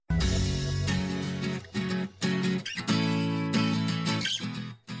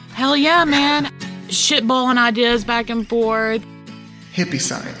Hell yeah, man. Shitballing ideas back and forth. Hippie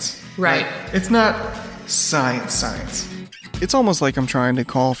science. Right. It's not science. It's almost like I'm trying to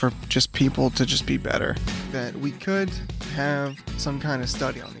call for just people to just be better. That we could have some kind of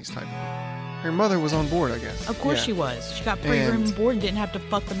study on these type of people. Her mother was on board, I guess. Of course she was. She got pre-room and board and didn't have to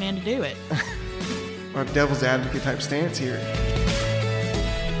fuck the man to do it. Our devil's advocate type stance here.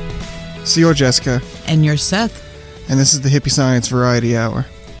 So you're Jessica. And you're Seth. And this is the Hippie Science Variety Hour.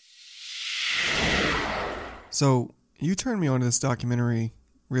 So, you turned me on to this documentary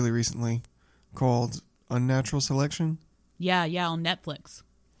really recently called Unnatural Selection. Yeah, on Netflix.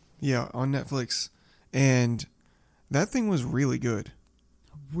 Yeah, on Netflix. And that thing was really good.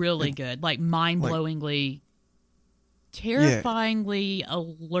 Really good. Like, mind-blowingly, terrifyingly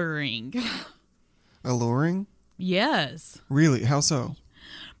alluring. Alluring? Yes. Really? How so?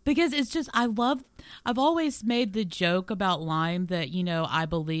 Because it's just, I've always made the joke about Lyme that, I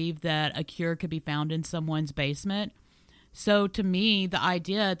believe that a cure could be found in someone's basement. So to me, the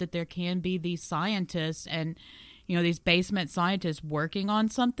idea that there can be these scientists and, these basement scientists working on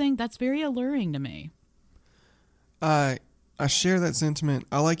something, that's very alluring to me. I share that sentiment.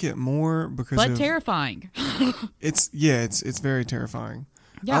 I like it more because But terrifying. It's very terrifying.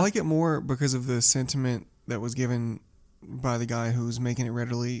 Yeah. I like it more because of the sentiment that was given by the guy who's making it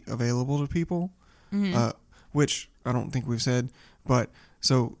readily available to people, which I don't think we've said. But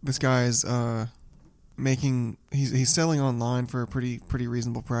so this guy is he's selling online for a pretty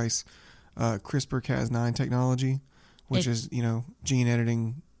reasonable price CRISPR-Cas9 technology, which is gene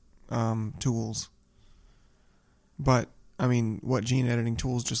editing tools. But I mean, what gene editing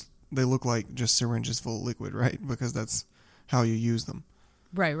tools they look like just syringes full of liquid, right? Because that's how you use them.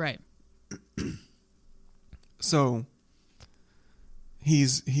 Right. So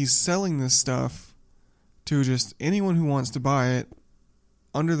he's selling this stuff to just anyone who wants to buy it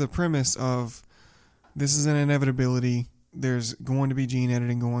under the premise of this is an inevitability. There's going to be gene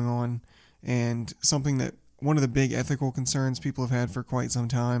editing going on, and something that one of the big ethical concerns people have had for quite some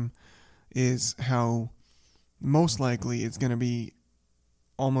time is how most likely it's going to be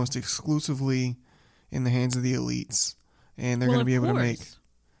almost exclusively in the hands of the elites, and they're going to be able to make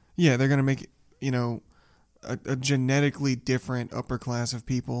they're going to make a genetically different upper class of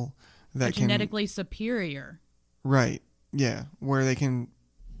people that can genetically superior. Right. Yeah. Where they can,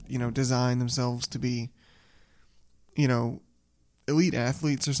 design themselves to be, elite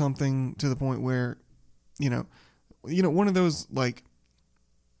athletes or something to the point where, one of those like,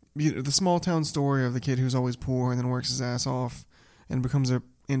 the small town story of the kid who's always poor and then works his ass off and becomes a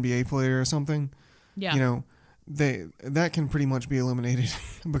NBA player or something. Yeah. That can pretty much be eliminated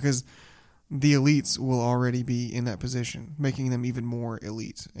because the elites will already be in that position, making them even more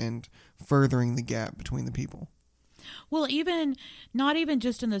elite and furthering the gap between the people. Well, not even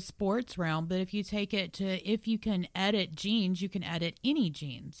just in the sports realm, but if you take it to, if you can edit genes, you can edit any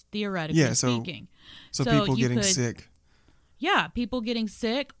genes, theoretically speaking. So people getting sick. Yeah, people getting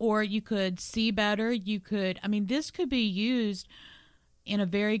sick, or you could see better. This could be used in a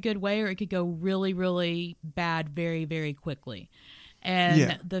very good way, or it could go really, really bad very, very quickly.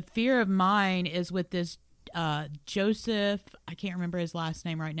 And the fear of mine is with this Joseph, I can't remember his last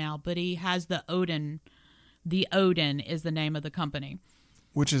name right now, but he has the Odin. The Odin is the name of the company.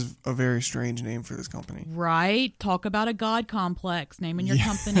 Which is a very strange name for this company. Right? Talk about a God complex. Naming your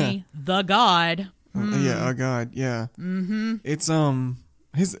company The God. Yeah, a God, yeah. Mm-hmm. It's, at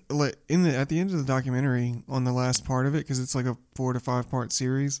the end of the documentary, on the last part of it, because it's like a 4 to 5 part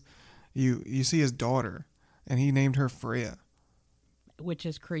series, you see his daughter, and he named her Freya. Which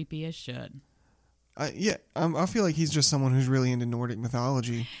is creepy as shit. I feel like he's just someone who's really into Nordic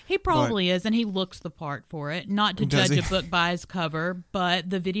mythology. He probably is, and he looks the part for it. Not to judge a book by his cover, but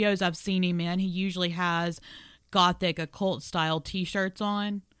the videos I've seen him in, he usually has gothic occult style t-shirts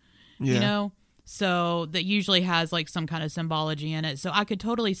on. Yeah. So that usually has like some kind of symbology in it. So I could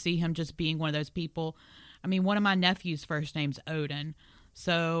totally see him just being one of those people. I mean, one of my nephew's first name's Odin.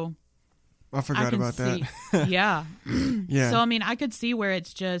 So I forgot about that. Yeah. Yeah. So, I could see where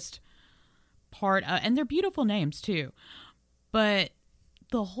it's just part of, and they're beautiful names too. But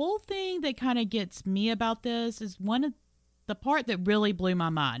the whole thing that kind of gets me about this is one of the part that really blew my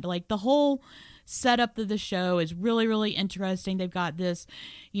mind. Like the whole setup of the show is really, really interesting. They've got this,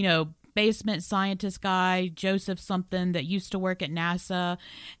 basement scientist guy, Joseph something, that used to work at NASA.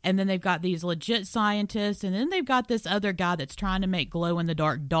 And then they've got these legit scientists. And then they've got this other guy that's trying to make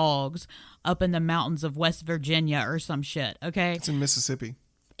glow-in-the-dark dogs up in the mountains of West Virginia or some shit. Okay? It's in Mississippi.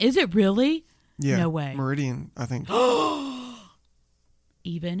 Is it really? Yeah. No way. Meridian, I think.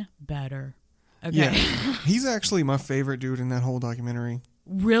 Even better. Okay. Yeah. He's actually my favorite dude in that whole documentary.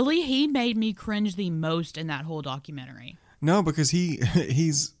 Really? He made me cringe the most in that whole documentary. No, because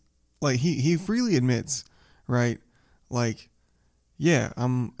he's like he freely admits, right? Like, yeah,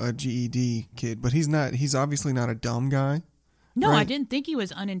 I'm a GED kid, but he's obviously not a dumb guy. No, right? I didn't think he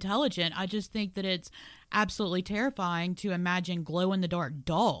was unintelligent. I just think that it's absolutely terrifying to imagine glow-in-the-dark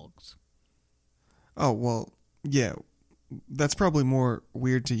dogs. Oh, well, yeah. That's probably more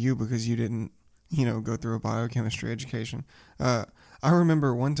weird to you because you didn't, go through a biochemistry education. I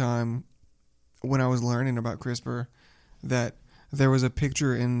remember one time when I was learning about CRISPR that there was a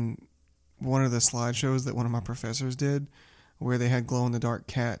picture in one of the slideshows that one of my professors did where they had glow-in-the-dark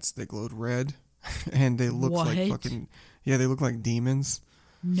cats that glowed red and they looked What? like they looked like demons.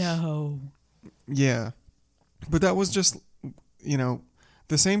 No. Yeah. But that was just,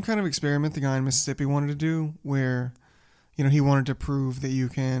 the same kind of experiment the guy in Mississippi wanted to do where, he wanted to prove that you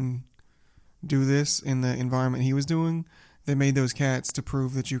can do this in the environment he was doing. They made those cats to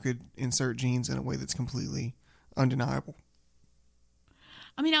prove that you could insert genes in a way that's completely undeniable.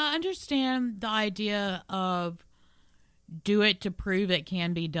 I mean, I understand the idea of do it to prove it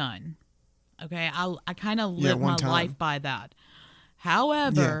can be done. Okay, I kind of live my life by that.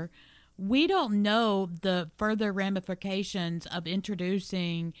 However, we don't know the further ramifications of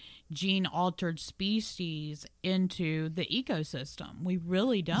introducing gene-altered species into the ecosystem. We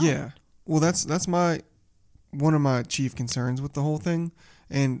really don't. Yeah. Well, that's one of my chief concerns with the whole thing.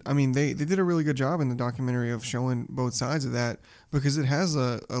 And, I mean, they did a really good job in the documentary of showing both sides of that because it has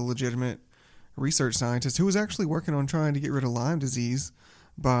a legitimate research scientist who was actually working on trying to get rid of Lyme disease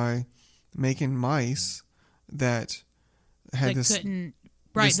by making mice that had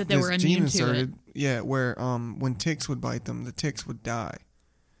that they were immune to it. Yeah, where when ticks would bite them, the ticks would die.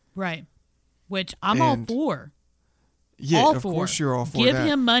 Right. Which I'm all for. Yeah, of course you're all for that. Give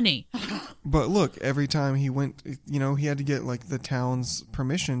him money. But look, every time he went, he had to get like the town's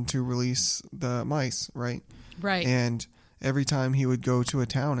permission to release the mice, right? Right. And every time he would go to a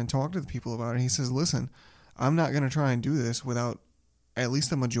town and talk to the people about it, he says, listen, I'm not going to try and do this without at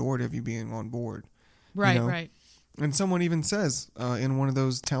least a majority of you being on board. Right, right. And someone even says in one of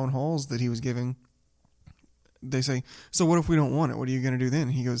those town halls that he was giving, they say, so what if we don't want it? What are you going to do then?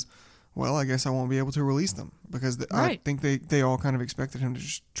 He goes, well, I guess I won't be able to release them because I think they all kind of expected him to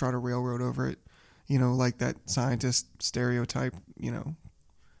just try to railroad over it, like that scientist stereotype,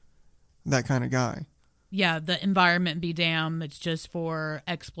 that kind of guy. Yeah, the environment be damned. It's just for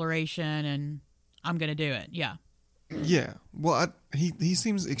exploration and I'm going to do it. Yeah. Yeah. Well, he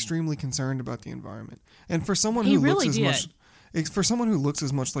seems extremely concerned about the environment. And for someone who looks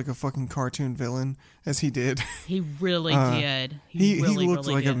as much like a fucking cartoon villain as he did. He really did. He looked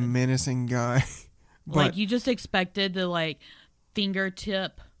like a menacing guy. But, like you just expected the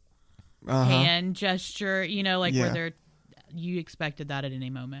fingertip hand gesture, where you expected that at any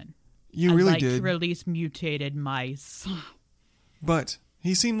moment. You really did. To release mutated mice. But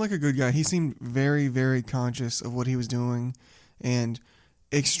he seemed like a good guy. He seemed very, very conscious of what he was doing and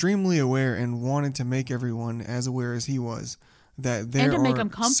extremely aware and wanted to make everyone as aware as he was that there are and to make them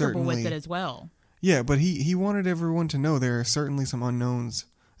comfortable with it as well. Yeah, but he wanted everyone to know there are certainly some unknowns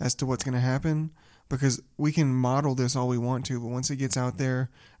as to what's going to happen because we can model this all we want to, but once it gets out there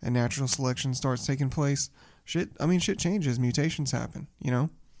and natural selection starts taking place, shit changes, mutations happen,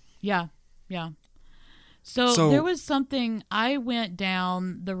 Yeah, yeah. So there was something, I went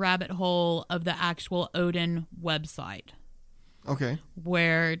down the rabbit hole of the actual Odin website. Okay.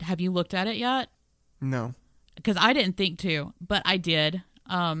 Have you looked at it yet? No. Because I didn't think to, but I did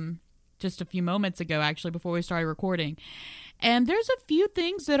just a few moments ago, actually, before we started recording. And there's a few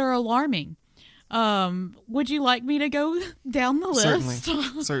things that are alarming. Would you like me to go down the list?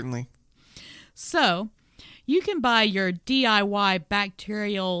 Certainly. So, you can buy your DIY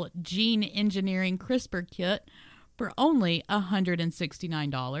bacterial gene engineering CRISPR kit for only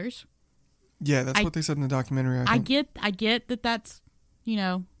 $169. Yeah, that's what they said in the documentary. I get that that's,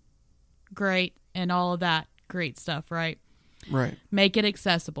 great and all of that great stuff, right? Right. Make it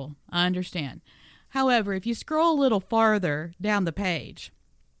accessible. I understand. However, if you scroll a little farther down the page,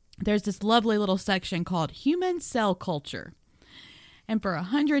 there's this lovely little section called Human Cell Culture. And for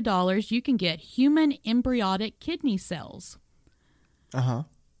 $100, you can get human embryonic kidney cells. Uh-huh.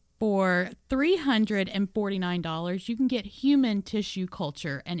 For $349, you can get human tissue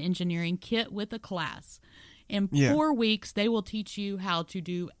culture and engineering kit with a class. In 4 weeks, they will teach you how to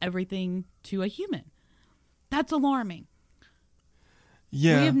do everything to a human. That's alarming.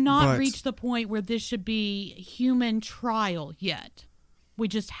 Yeah, we have not reached the point where this should be human trial yet. We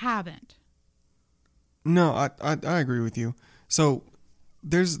just haven't. No, I agree with you. So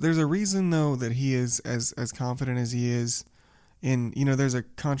there's a reason though that he is as confident as he is And, there's a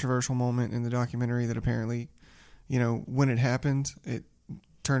controversial moment in the documentary that apparently, when it happened, it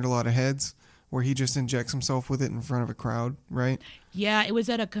turned a lot of heads, where he just injects himself with it in front of a crowd, right? Yeah, it was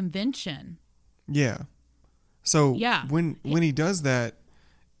at a convention. Yeah. So Yeah. when he does that,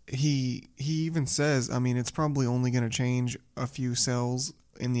 he even says, I mean, it's probably only going to change a few cells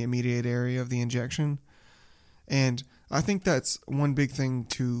in the immediate area of the injection. And I think that's one big thing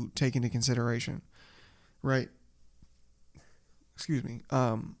to take into consideration, right? Excuse me.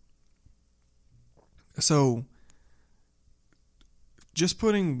 So just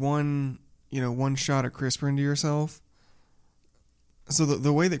putting one shot of CRISPR into yourself. So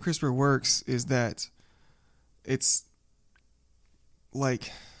the way that CRISPR works is that it's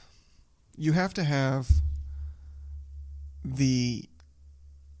like you have to have the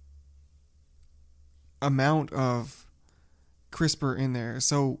amount of CRISPR in there.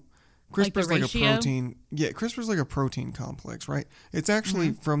 So CRISPR's like a protein. Yeah, CRISPR's like a protein complex, right? It's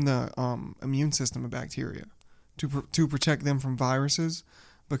actually from the immune system of bacteria to protect them from viruses,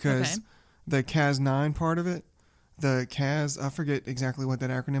 because the Cas9 part of it, the Cas, I forget exactly what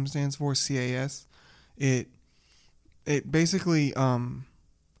that acronym stands for, CAS. It basically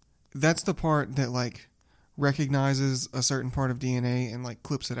that's the part that like recognizes a certain part of DNA and like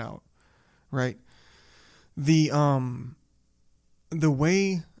clips it out, right? The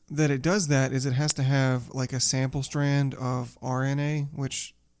way that it does that is it has to have like a sample strand of RNA,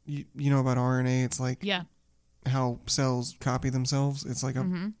 which you know about RNA. It's like how cells copy themselves. It's like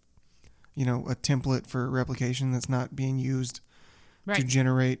a a template for replication that's not being used to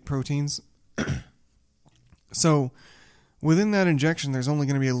generate proteins. So within that injection, there's only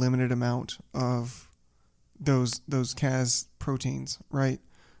going to be a limited amount of those Cas proteins, right?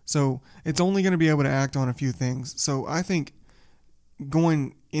 So it's only going to be able to act on a few things. So I think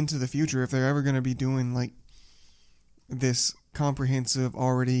going into the future, if they're ever going to be doing like this comprehensive,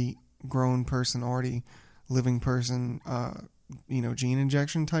 already grown person, already living person, gene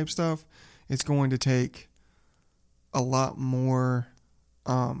injection type stuff, it's going to take a lot more,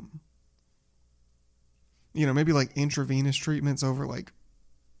 maybe like intravenous treatments over like,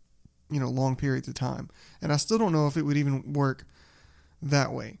 long periods of time. And I still don't know if it would even work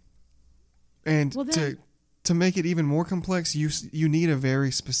that way. And to make it even more complex, you need a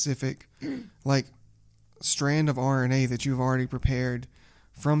very specific like strand of RNA that you've already prepared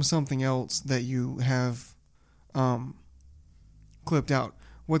from something else that you have clipped out.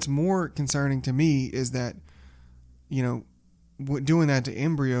 What's more concerning to me is that doing that to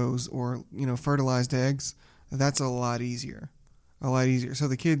embryos or fertilized eggs, that's a lot easier. So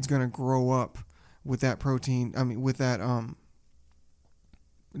the kid's going to grow up with that protein, with that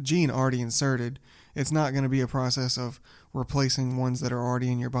gene already inserted. It's not going to be a process of replacing ones that are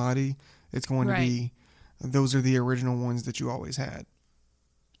already in your body. It's going to be, those are the original ones that you always had.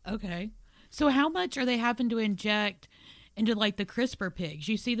 Okay. So how much are they having to inject into like the CRISPR pigs?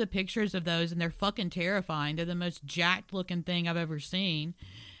 You see the pictures of those and they're fucking terrifying. They're the most jacked looking thing I've ever seen.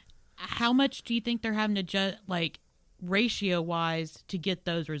 How much do you think they're having to ratio wise to get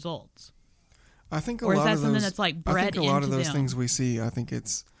those results? I think or is that something that's like bred into them? I think a lot of those things we see, I think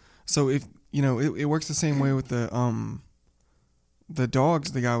it's, so if, it works the same way with the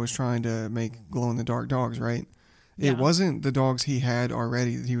dogs the guy was trying to make glow in the dark dogs, right? Yeah. It wasn't the dogs he had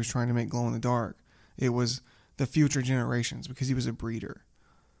already that he was trying to make glow in the dark. It was the future generations, because he was a breeder,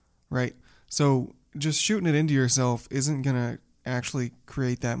 right? So just shooting it into yourself isn't going to actually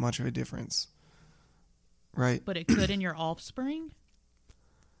create that much of a difference, right? But it could in your offspring?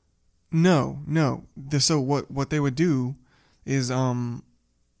 No. So what they would do is,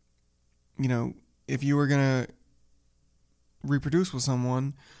 if you were going to reproduce with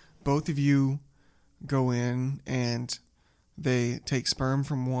someone, both of you go in and they take sperm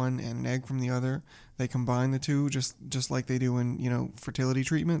from one and an egg from the other. They combine the two just like they do in, fertility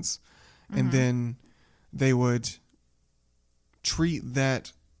treatments. Mm-hmm. And then they would treat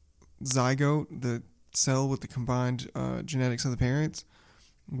that zygote, the cell with the combined genetics of the parents,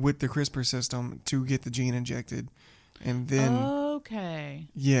 with the CRISPR system to get the gene injected. And then... Okay.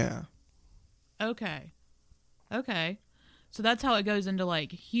 Yeah. Okay. So that's how it goes into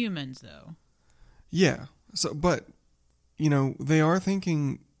like humans though. Yeah. So, but, they are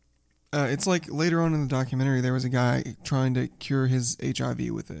thinking, it's like later on in the documentary, there was a guy trying to cure his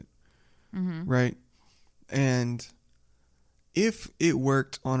HIV with it. Mm-hmm. Right. And if it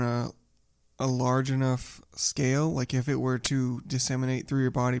worked on a large enough scale, like if it were to disseminate through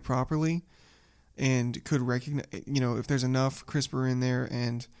your body properly and could recognize, if there's enough CRISPR in there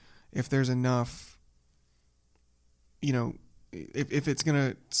and if there's enough, if it's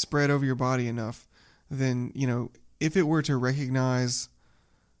going to spread over your body enough, then, if it were to recognize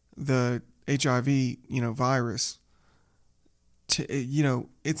the HIV, virus,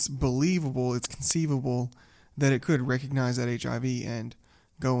 it's believable, it's conceivable that it could recognize that HIV and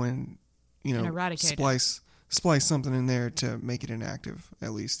go and, And eradicate splice something in there to make it inactive,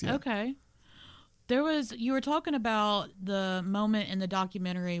 at least. Yeah. Okay. You were talking about the moment in the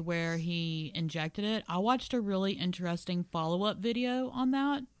documentary where he injected it. I watched a really interesting follow-up video on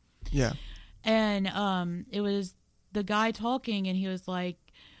that. Yeah. And it was the guy talking, and he was like,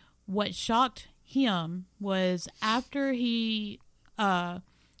 what shocked him was after he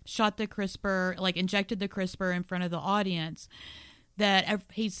shot the CRISPR, like injected the CRISPR in front of the audience, that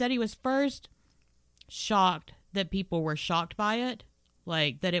he said he was first shocked that people were shocked by it,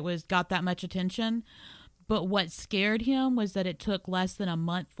 like that it got that much attention. But what scared him was that it took less than a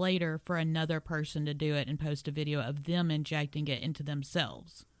month later for another person to do it and post a video of them injecting it into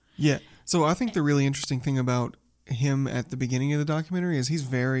themselves. Yeah. So I think the really interesting thing about him at the beginning of the documentary is he's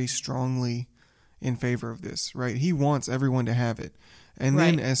very strongly in favor of this, right? He wants everyone to have it. And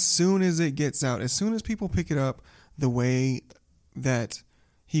then as soon as it gets out, as soon as people pick it up the way that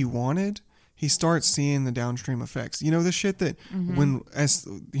he wanted, he starts seeing the downstream effects. The shit that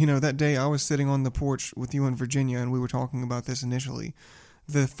that day I was sitting on the porch with you in Virginia and we were talking about this initially.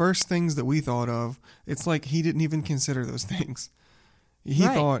 The first things that we thought of, it's like he didn't even consider those things. He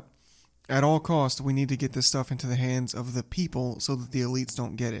thought, at all costs, we need to get this stuff into the hands of the people so that the elites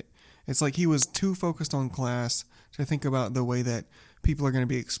don't get it. It's like he was too focused on class to think about the way that people are going to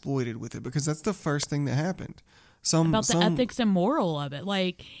be exploited with it, because that's the first thing that happened. About the ethics and moral of it.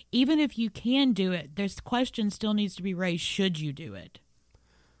 Like, even if you can do it, there's question still needs to be raised. Should you do it?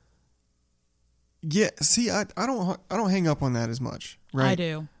 Yeah. See, I don't hang up on that as much. Right.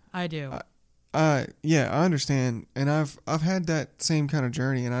 I do. Yeah, I understand. And I've had that same kind of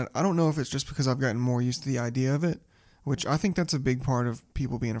journey. And I don't know if it's just because I've gotten more used to the idea of it, which I think that's a big part of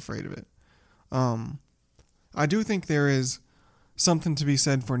people being afraid of it. I do think there is something to be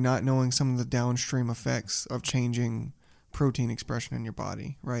said for not knowing some of the downstream effects of changing protein expression in your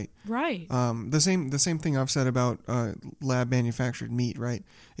body, right? Right. The same thing I've said about lab manufactured meat, right?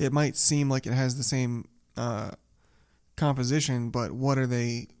 It might seem like it has the same composition, but what are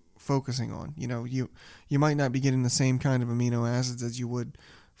they focusing on? You might not be getting the same kind of amino acids as you would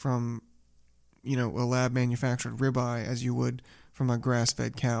from a lab manufactured ribeye as you would from a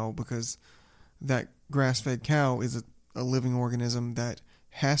grass-fed cow, because that grass-fed cow is a living organism that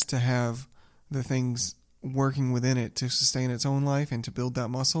has to have the things working within it to sustain its own life and to build that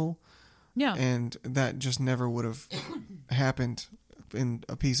muscle. Yeah. And that just never would have happened in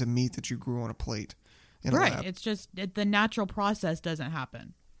a piece of meat that you grew on a plate in a lab. It's just the natural process doesn't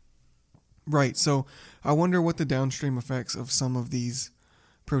happen. Right. So I wonder what the downstream effects of some of these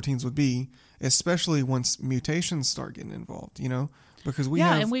proteins would be, especially once mutations start getting involved, because we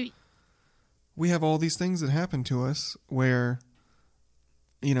have all these things that happen to us where,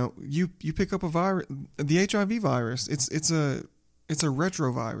 you pick up a virus, the HIV virus, it's a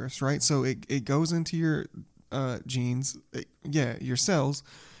retrovirus, right? So it goes into your genes, your cells,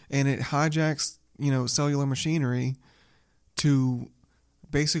 and it hijacks, cellular machinery to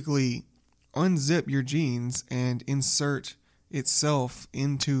basically unzip your genes and insert itself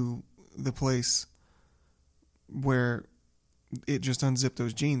into the place where it just unzipped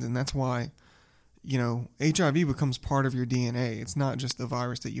those genes. And that's why, HIV becomes part of your DNA. It's not just the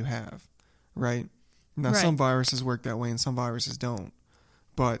virus that you have, right? Now, some viruses work that way and some viruses don't.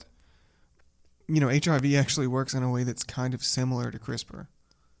 But, HIV actually works in a way that's kind of similar to CRISPR.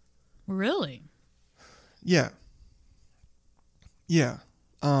 Really? Yeah. Yeah.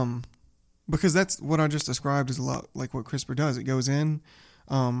 Because that's what I just described is a lot like what CRISPR does. It goes in.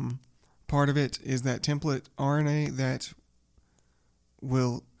 Part of it is that template RNA that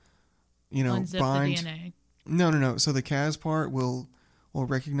will, unzip bind the DNA. No. So the Cas part will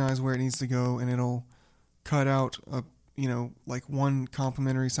recognize where it needs to go, and it'll cut out like one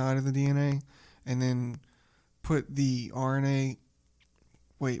complementary side of the DNA, and then put the RNA.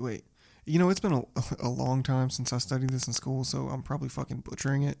 Wait. It's been a long time since I studied this in school, so I'm probably fucking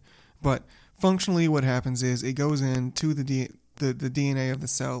butchering it. But functionally, what happens is it goes into the DNA of the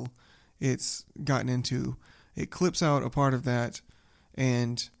cell it's gotten into. It clips out a part of that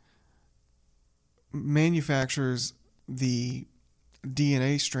and manufactures the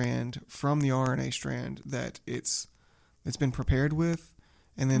DNA strand from the RNA strand that it's been prepared with,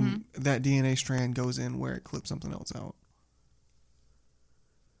 and then that DNA strand goes in where it clips something else out.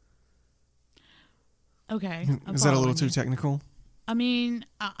 Okay. Is that a little too technical? I mean,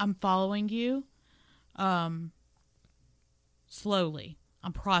 I'm following you. Slowly.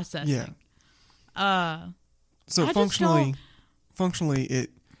 I'm processing. Yeah. So I just don't. functionally,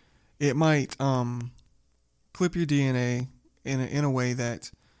 it might clip your DNA in a way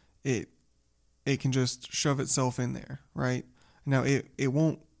that it can just shove itself in there, right? Now it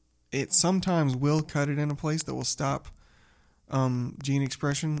won't. It sometimes will cut it in a place that will stop gene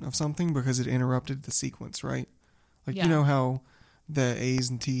expression of something because it interrupted the sequence, right? Like Yeah. you know how the A's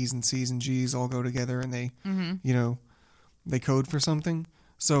and T's and C's and G's all go together and they they code for something.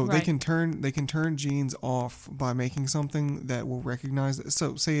 So Right. they can turn genes off by making something that will recognize it.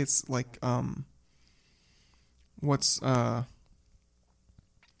 So say it's like what's that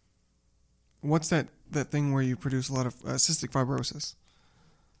thing where you produce a lot of cystic fibrosis,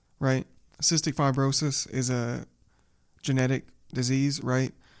 right? Cystic fibrosis is a genetic disease,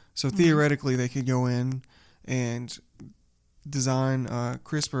 right? So theoretically they could go in and design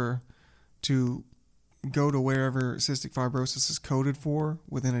CRISPR to go to wherever cystic fibrosis is coded for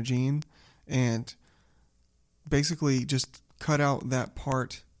within a gene and basically just cut out that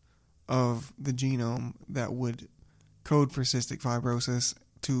part of the genome that would code for cystic fibrosis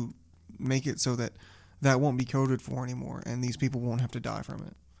to make it so that that won't be coded for anymore and these people won't have to die from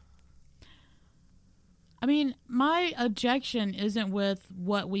it. I mean, my objection isn't with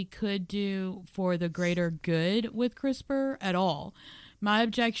what we could do for the greater good with CRISPR at all. My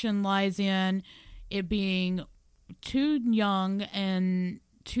objection lies in it being too young and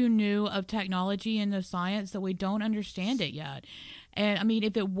too new of technology and of science that we don't understand it yet. And I mean,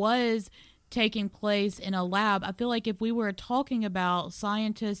 if it was taking place in a lab, I feel like if we were talking about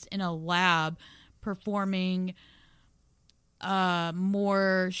scientists in a lab performing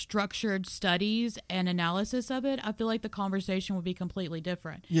more structured studies and analysis of it, I feel like the conversation would be completely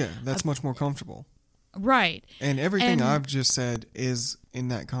different. Yeah, that's much more comfortable. Right. And everything I've just said is in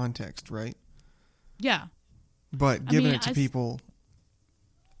that context, right? Yeah. But giving it to people,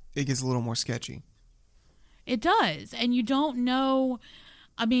 it gets a little more sketchy. It does. And you don't know.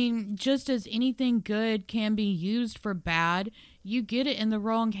 I mean, just as anything good can be used for bad, you get it in the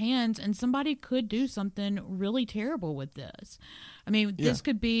wrong hands and somebody could do something really terrible with this. I mean, this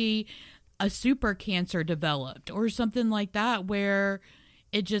could be a super cancer developed or something like that where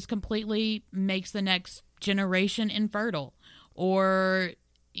it just completely makes the next generation infertile or,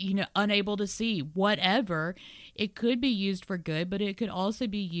 you know, unable to see, whatever. It could be used for good, but it could also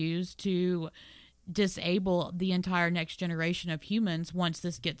be used to disable the entire next generation of humans once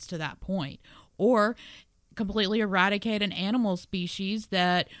this gets to that point, or completely eradicate an animal species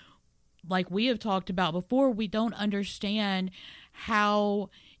that, like we have talked about before, we don't understand how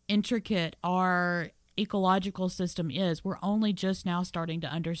intricate our ecological system is. We're only just now starting to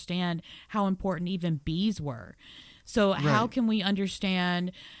understand how important even bees were. So how can we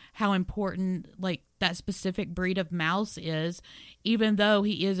understand how important like that specific breed of mouse is? Even though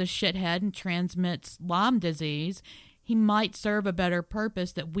he is a shithead and transmits Lyme disease, he might serve a better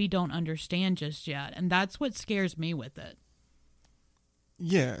purpose that we don't understand just yet. And that's what scares me with it.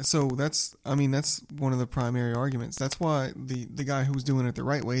 Yeah, so that's one of the primary arguments. That's why the guy who was doing it the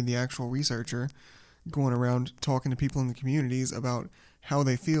right way, the actual researcher, going around talking to people in the communities about how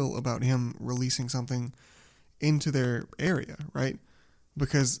they feel about him releasing something into their area, right?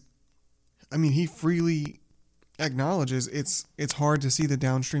 Because, I mean, he freely acknowledges it's hard to see the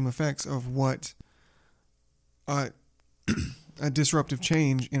downstream effects of what a disruptive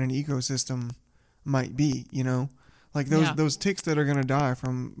change in an ecosystem might be, you know? Like those ticks that are going to die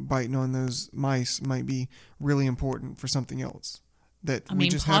from biting on those mice might be really important for something else that we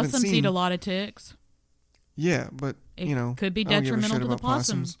just haven't seen. Possums eat a lot of ticks. Yeah, but it could be detrimental to the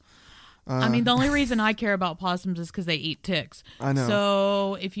possums. I mean, the only reason I care about possums is because they eat ticks. I know.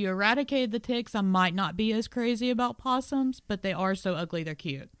 So if you eradicated the ticks, I might not be as crazy about possums, but they are so ugly they're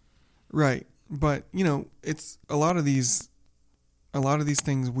cute. Right, but you know, it's a lot of these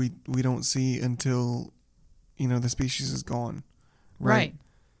things we don't see until, you know, the species is gone. Right.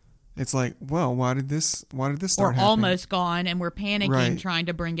 It's like, well, why did this start happening? Or almost gone, and we're panicking trying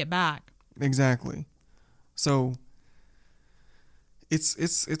to bring it back. Exactly. So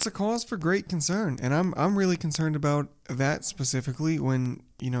it's a cause for great concern, and I'm really concerned about that specifically when,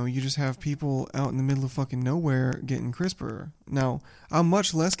 you know, you just have people out in the middle of fucking nowhere getting CRISPR. Now, I'm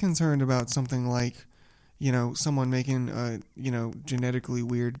much less concerned about something like, you know, someone making a, you know, genetically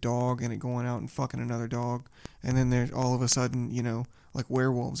weird dog and it going out and fucking another dog, and then there's all of a sudden, you know, like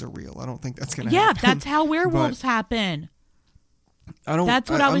werewolves are real. I don't think that's gonna happen. Yeah, that's how werewolves happen. That's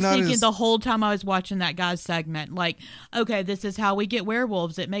what I was thinking the whole time I was watching that guy's segment. Like, okay, this is how we get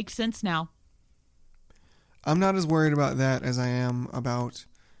werewolves. It makes sense now. I'm not as worried about that as I am about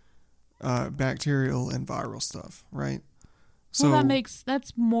bacterial and viral stuff, right? So well,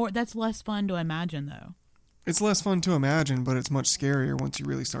 that's less fun to imagine, though. it's less fun to imagine, but it's much scarier once you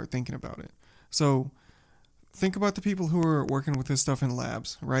really start thinking about it. So think about the people who are working with this stuff in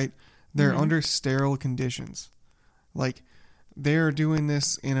labs, right? They're under sterile conditions. Like, they're doing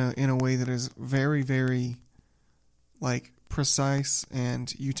this in a way that is very, very, like, precise,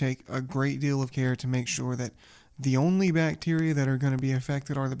 and you take a great deal of care to make sure that the only bacteria that are going to be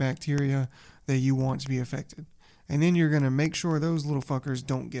affected are the bacteria that you want to be affected. And then you're going to make sure those little fuckers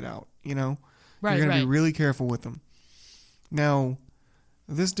don't get out, you know? Right, you're going to be really careful with them. Now,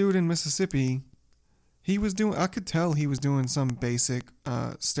 this dude in Mississippi, I could tell he was doing some basic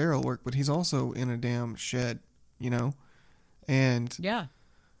sterile work, but he's also in a damn shed, you know? And yeah,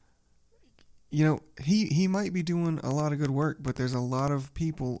 you know, he might be doing a lot of good work, but there's a lot of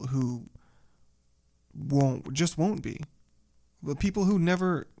people who won't be. The people who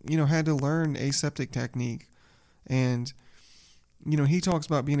never, you know, had to learn aseptic technique. And, you know, he talks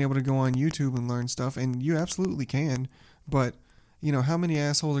about being able to go on YouTube and learn stuff, and you absolutely can. But, you know, how many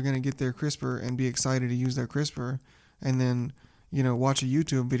assholes are going to get their CRISPR and be excited to use their CRISPR and then, you know, watch a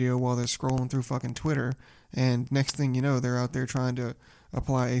YouTube video while they're scrolling through fucking Twitter, and next thing you know, they're out there trying to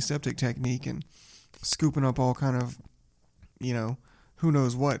apply aseptic technique and scooping up all kind of, you know, who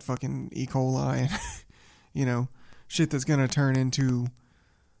knows what, fucking E. coli and, you know, shit that's going to turn into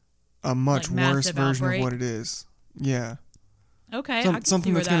a much worse version of what it is. Yeah. Okay.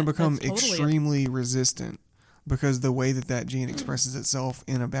 Something that's going to become extremely resistant because the way that gene expresses itself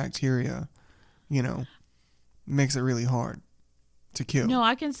in a bacteria, you know, makes it really hard to kill. No,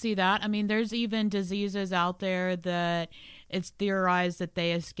 I can see that. I mean, there's even diseases out there that it's theorized that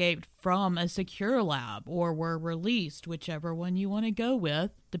they escaped from a secure lab or were released, whichever one you want to go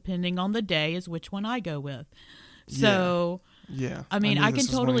with, depending on the day is which one I go with. So, yeah. I mean, I can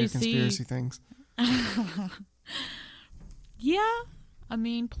totally see conspiracy things. Yeah. I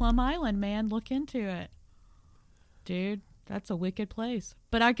mean, Plum Island, man, look into it. Dude, that's a wicked place.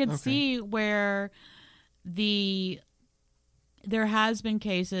 But I could see where there has been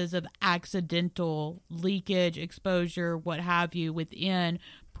cases of accidental leakage, exposure, what have you, within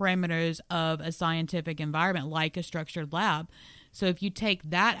parameters of a scientific environment like a structured lab. So if you take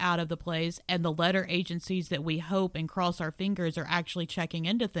that out of the place and the letter agencies that we hope and cross our fingers are actually checking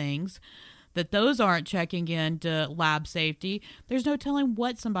into things, that those aren't checking into lab safety, there's no telling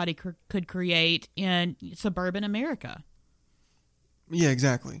what somebody could create in suburban America. Yeah,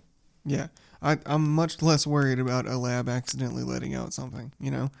 exactly. Yeah. I'm much less worried about a lab accidentally letting out something, you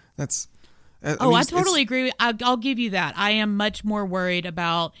know? That's... I totally agree. I'll give you that. I am much more worried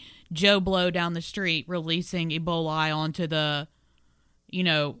about Joe Blow down the street releasing Ebola onto the, you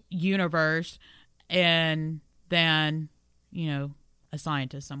know, universe than, you know, a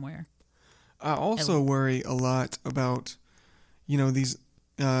scientist somewhere. I also worry a lot about, you know, these,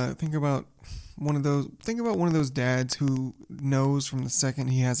 think about one of those dads who knows from the second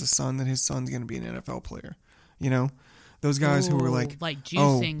he has a son that his son's going to be an NFL player, you know? Those guys who are like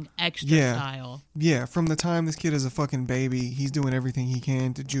juicing extra style. Yeah, from the time this kid is a fucking baby, he's doing everything he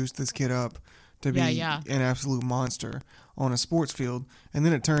can to juice this kid up to be an absolute monster on a sports field. And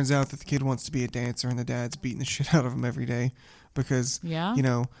then it turns out that the kid wants to be a dancer and the dad's beating the shit out of him every day because, you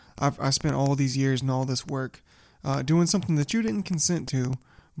know, I spent all these years and all this work doing something that you didn't consent to,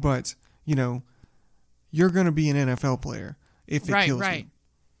 but, you know, you're going to be an NFL player if it kills you.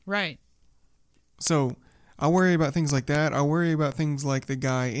 Right. So I worry about things like that. I worry about things like the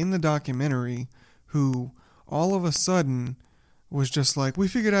guy in the documentary who all of a sudden was just like, we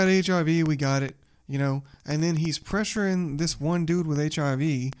figured out HIV, we got it, you know, and then he's pressuring this one dude with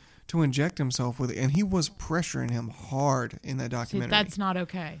HIV to inject himself with it, and he was pressuring him hard in that documentary. See, that's not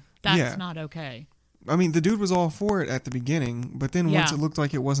okay. That's not okay. I mean, the dude was all for it at the beginning, but then once it looked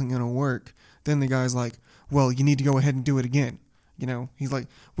like it wasn't going to work, then the guy's like, well, you need to go ahead and do it again. You know, he's like,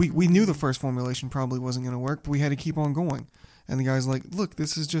 we knew the first formulation probably wasn't going to work, but we had to keep on going. And the guy's like, look,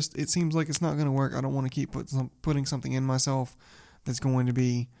 this is just, it seems like it's not going to work. I don't want to keep putting something in myself that's going to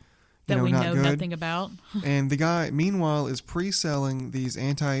be, you know, not good. That we know nothing about. And the guy, meanwhile, is pre-selling these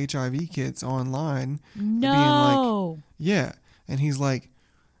anti-HIV kits online. No. Being like, yeah. And he's like,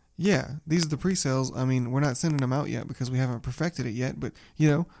 yeah, these are the pre-sales. I mean, we're not sending them out yet because we haven't perfected it yet, but, you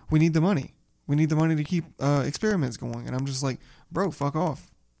know, we need the money. We need the money to keep experiments going. And I'm just like, bro, fuck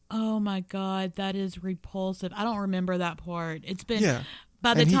off. Oh, my God. That is repulsive. I don't remember that part. It's been...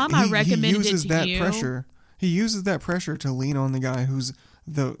 By the time I recommended it to you... He uses that pressure to lean on the guy who's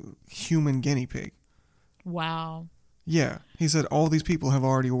the human guinea pig. Wow. Yeah. He said, all these people have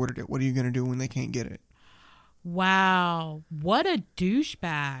already ordered it. What are you going to do when they can't get it? Wow. What a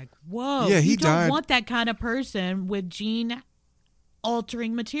douchebag. Whoa. Yeah, you don't want that kind of person with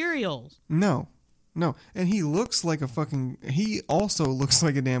gene-altering materials. No. No, and he looks like a fucking. He also looks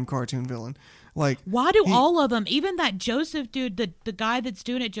like a damn cartoon villain. Like, why do all of them, even that Joseph dude, the guy that's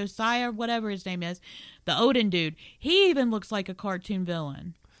doing it, Josiah, whatever his name is, the Odin dude, he even looks like a cartoon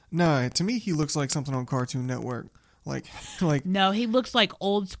villain. No, to me he looks like something on Cartoon Network. Like, No, he looks like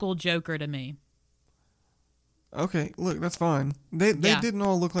old school Joker to me. Okay, look, that's fine. They didn't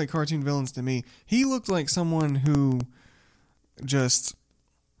all look like cartoon villains to me. He looked like someone who just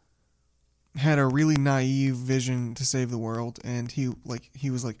had a really naive vision to save the world, and he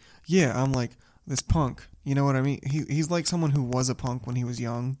was like, yeah, I'm like this punk. You know what I mean? He's like someone who was a punk when he was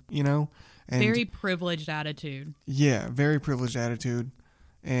young, you know? And very privileged attitude. Yeah, very privileged attitude,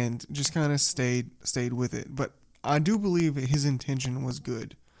 and just kind of stayed with it. But I do believe his intention was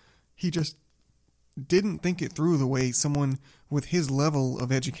good. He just didn't think it through the way someone with his level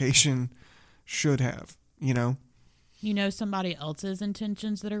of education should have, you know? You know somebody else's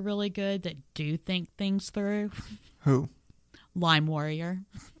intentions that are really good that do think things through? Who? Lime Warrior.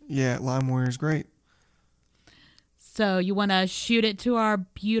 Yeah, Lime Warrior's great. So you want to shoot it to our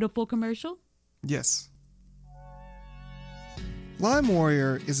beautiful commercial? Yes. Lyme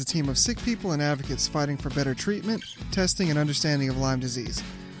Warrior is a team of sick people and advocates fighting for better treatment, testing, and understanding of Lyme disease.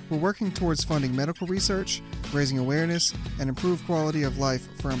 We're working towards funding medical research, raising awareness, and improved quality of life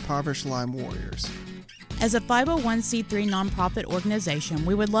for impoverished Lyme warriors. As a 501c3 nonprofit organization,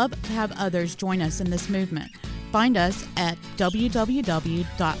 we would love to have others join us in this movement. Find us at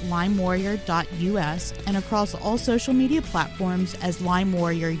www.lymewarrior.us and across all social media platforms as Lyme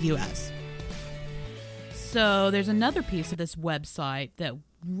Warrior US. So there's another piece of this website that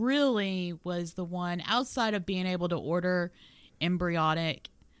really was the one outside of being able to order embryonic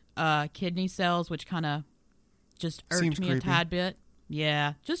kidney cells, which kind of just irked Seems me creepy. a tad bit.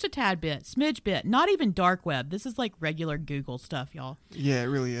 Yeah, just a tad bit, smidge bit. Not even dark web. This is like regular Google stuff, y'all. Yeah, it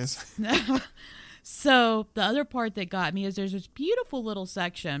really is. So the other part that got me is there's this beautiful little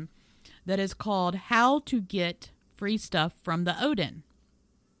section that is called How to Get Free Stuff from the Odin.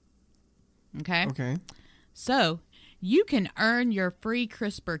 Okay? Okay. So you can earn your free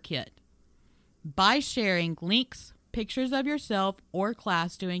CRISPR kit by sharing links, pictures of yourself or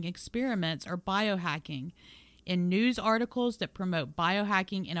class doing experiments or biohacking in news articles that promote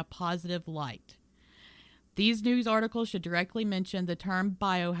biohacking in a positive light. These news articles should directly mention the term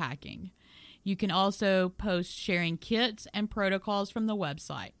biohacking. You can also post sharing kits and protocols from the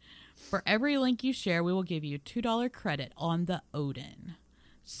website. For every link you share, we will give you a $2 credit on the Odin.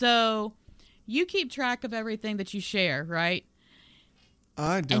 So you keep track of everything that you share, right?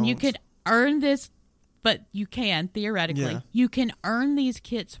 I don't. And you can earn this, but you can, theoretically. Yeah. You can earn these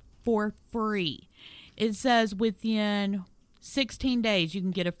kits for free. It says within 16 days you can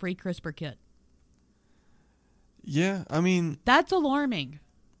get a free CRISPR kit. Yeah, I mean, That's alarming.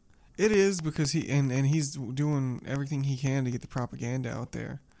 it is because he's doing everything he can to get the propaganda out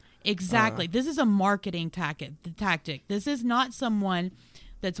there. Exactly. This is a marketing tactic. This is not someone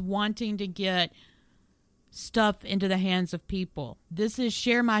that's wanting to get stuff into the hands of people. This is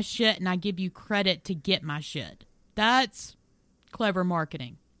share my shit and I give you credit to get my shit. That's clever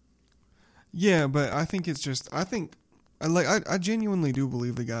marketing. Yeah, but I think it's just I genuinely do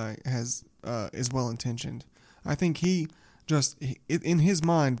believe the guy is well intentioned. I think he in his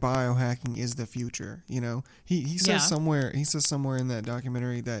mind biohacking is the future, you know. He says somewhere in that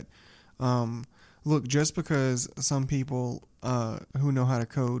documentary that look, just because some people who know how to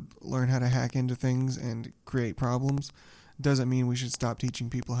code learn how to hack into things and create problems doesn't mean we should stop teaching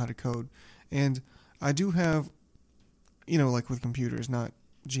people how to code. And I do have, you know, like with computers, not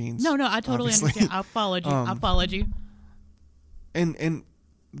genes. No, I totally obviously. understand. I followed you. And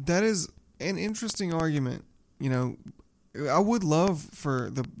that is an interesting argument. You know, I would love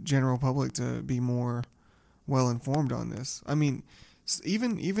for the general public to be more well informed on this. I mean,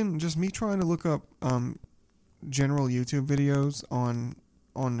 even just me trying to look up general YouTube videos on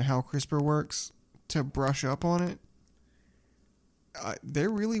how CRISPR works to brush up on it, there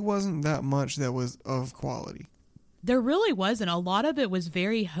really wasn't that much that was of quality. There really wasn't. A lot of it was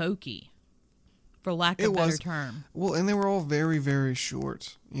very hokey, for lack of a better term. Well, and they were all very, very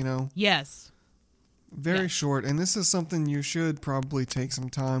short, you know? Yes. Very short. And this is something you should probably take some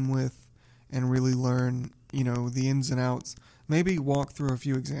time with and really learn, you know, the ins and outs. Maybe walk through a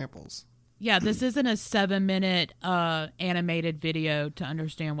few examples. Yeah, this isn't a 7-minute animated video to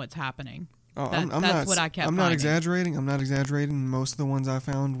understand what's happening. Oh, That's what I kept I'm finding. not exaggerating. I'm not exaggerating. Most of the ones I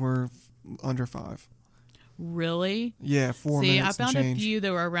found were under 5. Really? Yeah, 4 See, minutes I found a and change. few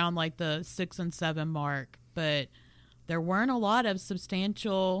that were around like the 6 and 7 mark, but there weren't a lot of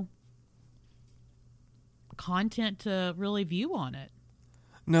substantial content to really view on it.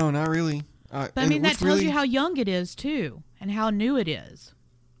 No, not really. But I mean, that tells you how young it is too, and how new it is.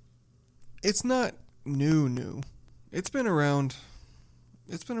 It's not new. It's been around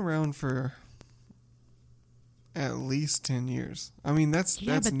for at least 10 years. I mean, that's new.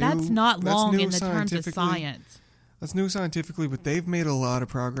 That's not long in the terms of science. That's new scientifically, but they've made a lot of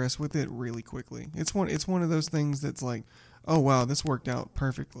progress with it really quickly. It's one of those things that's like, oh wow, this worked out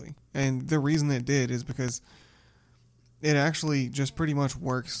perfectly. And the reason it did is because it actually just pretty much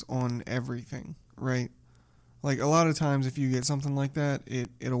works on everything, right? Like a lot of times if you get something like that,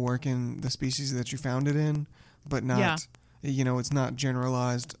 it'll work in the species that you found it in, but not, it's not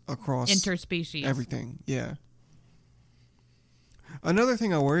generalized across interspecies. Everything. Yeah. Another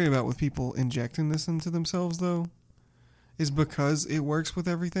thing I worry about with people injecting this into themselves though is because it works with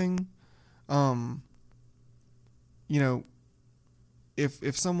everything.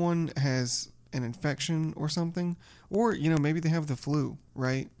 If someone has an infection or something, or maybe they have the flu,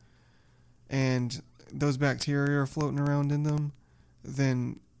 right? And those bacteria are floating around in them,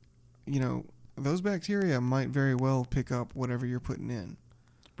 then those bacteria might very well pick up whatever you're putting in.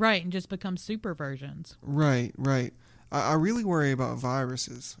 Right, and just become super versions. Right. I really worry about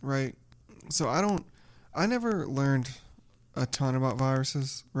viruses, right? So I never learned a ton about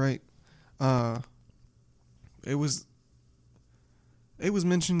viruses, right? It was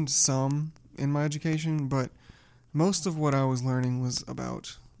mentioned some in my education, but most of what I was learning was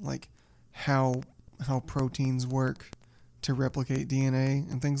about like how proteins work to replicate DNA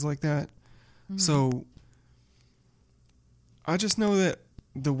and things like that. Mm-hmm. So I just know that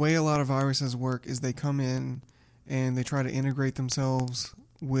the way a lot of viruses work is they come in and they try to integrate themselves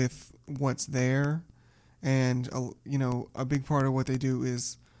with what's there. And, a big part of what they do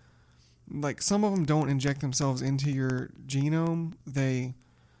is, like, some of them don't inject themselves into your genome. They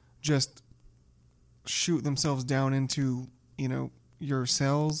just shoot themselves down into, your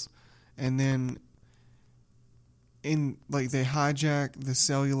cells. And then, they hijack the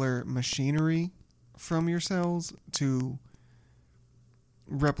cellular machinery from your cells to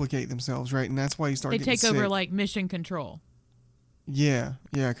replicate themselves, right? And that's why you start getting sick. They take over, like, mission control. Yeah,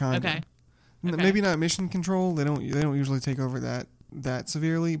 kind of. Okay. Maybe not mission control. They don't usually take over that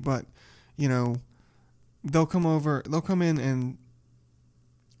severely, but they'll come in and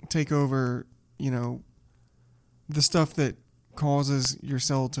take over, the stuff that causes your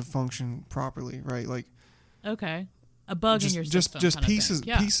cell to function properly, right? Like okay. A bug in your system. Just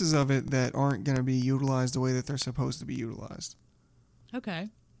pieces of it that aren't going to be utilized the way that they're supposed to be utilized. Okay.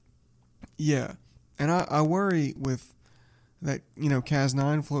 Yeah. And I worry with that,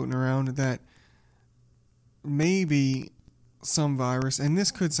 Cas9 floating around that maybe some virus, and this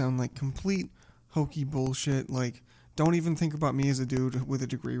could sound like complete hokey bullshit, like don't even think about me as a dude with a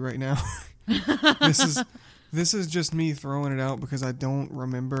degree right now. This is just me throwing it out because I don't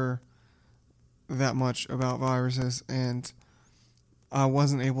remember that much about viruses, and I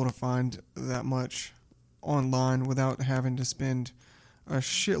wasn't able to find that much online without having to spend a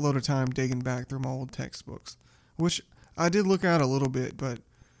shitload of time digging back through my old textbooks, which I did look at a little bit, but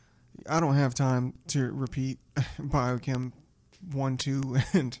I don't have time to repeat Biochem 1, 2,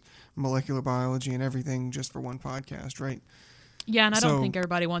 and molecular biology and everything just for one podcast, right? Yeah, and I don't think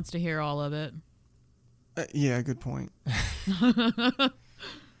everybody wants to hear all of it. Yeah, good point.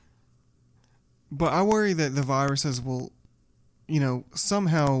 But I worry that the viruses will,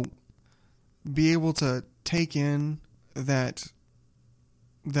 somehow be able to take in that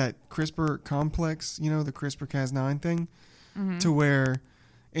CRISPR complex, the CRISPR-Cas9 thing, mm-hmm. to where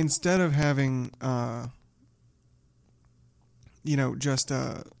instead of having, just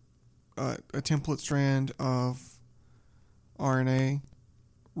a template strand of RNA,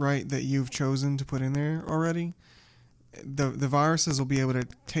 right, that you've chosen to put in there already, the viruses will be able to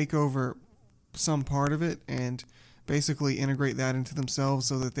take over some part of it and basically integrate that into themselves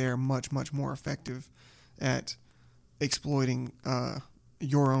so that they are much, much more effective at exploiting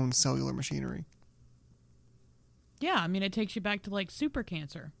your own cellular machinery. Yeah, I mean, it takes you back to, like, super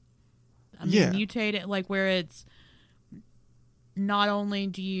cancer. I mean, mutate it, like, where it's not only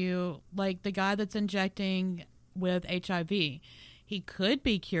do you, like, the guy that's injecting with HIV, he could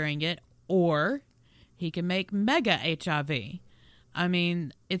be curing it, or he can make mega HIV. I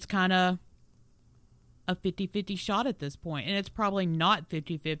mean, it's kind of a 50-50 shot at this point, and it's probably not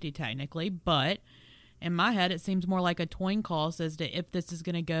 50-50 technically, but in my head, it seems more like a coin toss as to if this is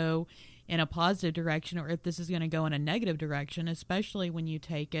going to go in a positive direction or if this is going to go in a negative direction, especially when you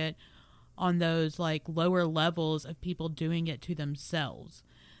take it on those like lower levels of people doing it to themselves.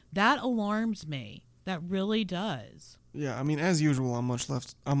 That alarms me. That really does. Yeah, I mean, as usual, I'm much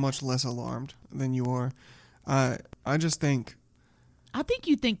less alarmed than you are. I just think I think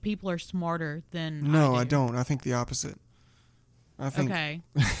you think people are smarter than No, I I do. don't. I think the opposite. I think Okay.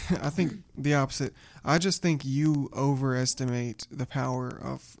 I think the opposite. I just think you overestimate the power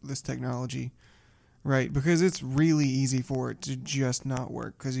of this technology, right? Because it's really easy for it to just not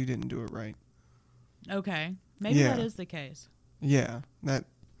work because you didn't do it right. Okay. Maybe Yeah. that is the case. Yeah,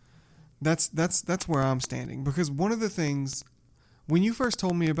 that's where I'm standing. Because one of the things, when you first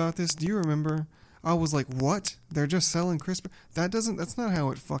told me about this, do you remember? I was like, "What? They're just selling CRISPR? That's not how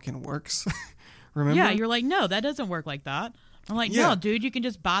it fucking works." Remember? Yeah, you're like, no, that doesn't work like that. I'm like, Yeah. no, dude, you can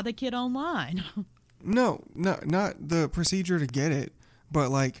just buy the kit online. No, not the procedure to get it, but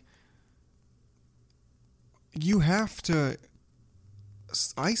like you have to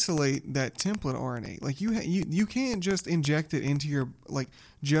isolate that template RNA. Like you can't just inject it into your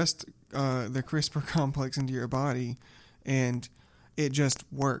just the CRISPR complex into your body and it just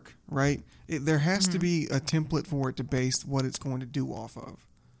work, right? There has to be a template for it to base what it's going to do off of.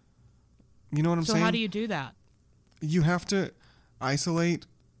 You know what I'm So saying? how do you do that? You have to isolate.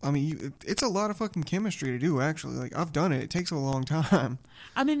 I mean, it's a lot of fucking chemistry to do, actually. Like, I've done it. It takes a long time.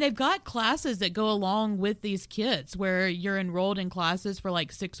 I mean, they've got classes that go along with these kits where you're enrolled in classes for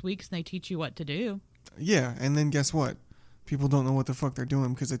like 6 weeks and they teach you what to do. Yeah, and then guess what? People don't know what the fuck they're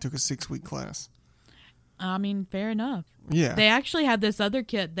doing because they took a 6-week class. I mean, fair enough. Yeah. They actually have this other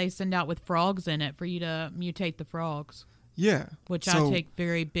kit they send out with frogs in it for you to mutate the frogs, Yeah. which So I take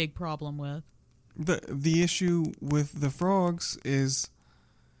very big problem with. the issue with the frogs is,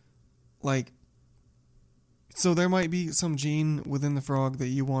 like, so there might be some gene within the frog that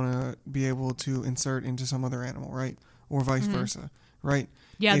you want to be able to insert into some other animal, right? Or vice versa, right?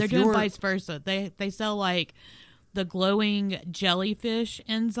 Yeah, If they're doing you're- vice versa. They sell like the glowing jellyfish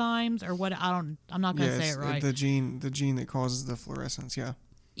enzymes or what I'm not going to say Yes, it right. the gene that causes the fluorescence, yeah.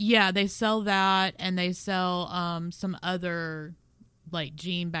 Yeah, they sell that and they sell some other like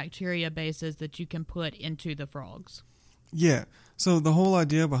gene bacteria bases that you can put into the frogs. Yeah. So the whole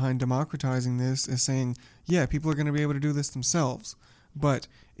idea behind democratizing this is saying, yeah, people are going to be able to do this themselves. But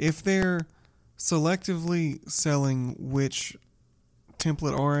if they're selectively selling which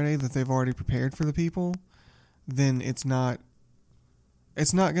template RNA that they've already prepared for the people, then it's not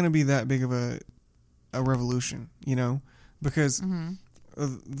going to be that big of a revolution, you know? Because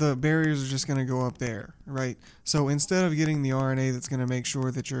the barriers are just going to go up there, right? So instead of getting the RNA that's going to make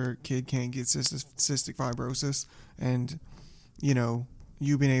sure that your kid can't get cystic fibrosis and, you know,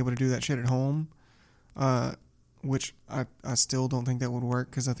 you being able to do that shit at home, which I still don't think that would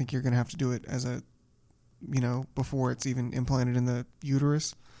work because I think you're going to have to do it as a, you know, before it's even implanted in the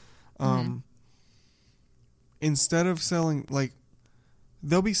uterus. Instead of selling, like,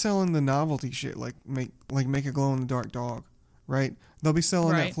 they'll be selling the novelty shit, like make a glow-in-the-dark dog, right? They'll be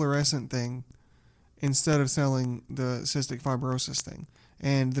selling that fluorescent thing instead of selling the cystic fibrosis thing.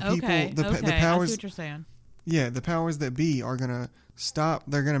 And the people, the I see powers, what you're saying. yeah, the powers that be are going to stop.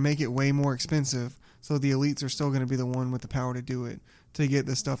 They're going to make it way more expensive. So the elites are still going to be the one with the power to do it, to get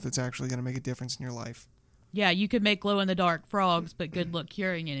the stuff that's actually going to make a difference in your life. Yeah, you could make glow-in-the-dark frogs, but good luck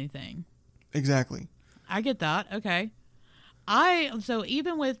curing anything. Exactly. I get that. Okay. So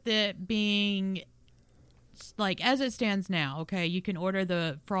even with it being like as it stands now, okay, you can order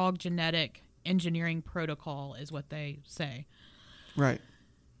the frog genetic engineering protocol is what they say. Right.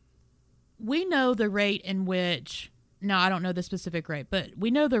 We know the rate in which, no, I don't know the specific rate, but we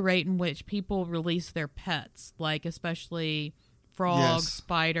know the rate in which people release their pets, like especially frogs, Yes.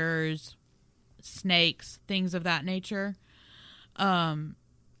 spiders, snakes, things of that nature.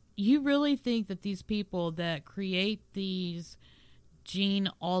 You really think that these people that create these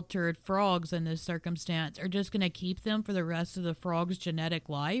gene-altered frogs in this circumstance are just going to keep them for the rest of the frog's genetic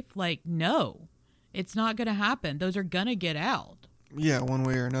life? Like, no. It's not going to happen. Those are going to get out. Yeah, one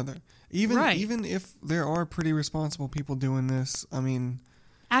way or another. Even Right. even if there are pretty responsible people doing this, I mean,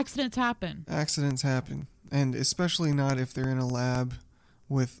 Accidents happen. accidents happen, and especially not if they're in a lab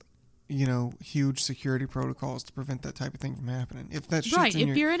with, you know, huge security protocols to prevent that type of thing from happening. If that shit's Right, in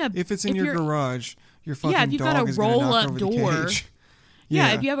if you're in a- if it's in if your you're- garage, your fucking Yeah, if you've got dog a is going to knock roll-up over door. the cage.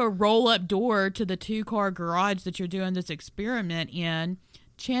 Yeah, if you have a roll-up door to the 2-car garage that you're doing this experiment in,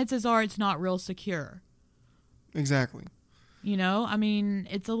 chances are it's not real secure. Exactly. You know, I mean,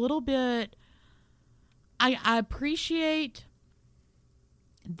 it's a little bit... I appreciate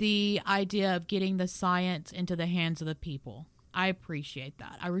the idea of getting the science into the hands of the people. I appreciate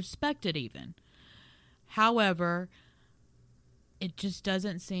that. I respect it even. However, it just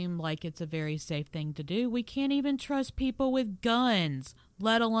doesn't seem like it's a very safe thing to do. We can't even trust people with guns,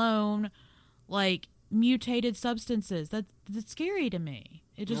 let alone, like, mutated substances. That's scary to me.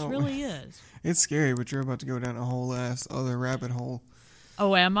 It just No. really is. It's scary, but you're about to go down a whole ass other rabbit hole.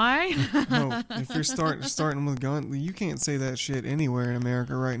 Oh, am I? Oh, if you're starting with gun, you can't say that shit anywhere in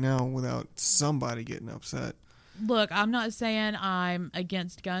America right now without somebody getting upset. Look, I'm not saying I'm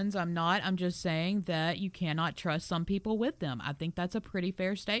against guns. I'm not. I'm just saying that you cannot trust some people with them. I think that's a pretty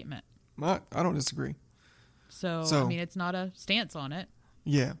fair statement. I don't disagree. So, I mean, it's not a stance on it.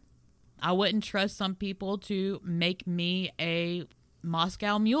 Yeah. I wouldn't trust some people to make me a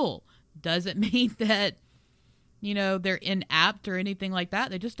Moscow Mule. Doesn't mean that, you know, they're inept or anything like that.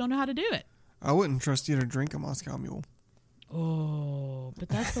 They just don't know how to do it. I wouldn't trust you to drink a Moscow Mule. Oh, but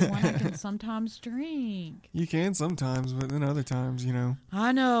that's the one I can sometimes drink. You can sometimes, but then other times, you know.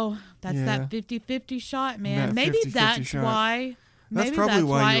 I know. That's that 50-50 shot, man. Maybe that's shot. Why. That's probably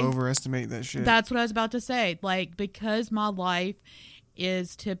why you overestimate that shit. That's what I was about to say. Like, because my life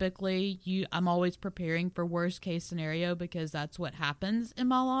is typically, I'm always preparing for worst case scenario because that's what happens in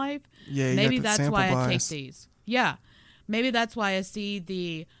my life. Yeah, maybe that's why I take these. Yeah. Maybe that's why I see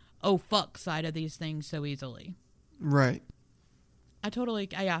the, oh, fuck side of these things so easily. Right. I totally,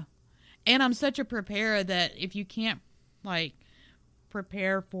 yeah. And I'm such a preparer that if you can't, like,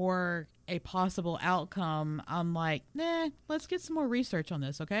 prepare for a possible outcome, I'm like, nah, let's get some more research on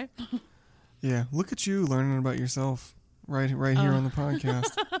this, okay? Yeah, look at you learning about yourself right here on the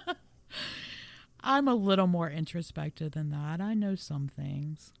podcast. I'm a little more introspective than that. I know some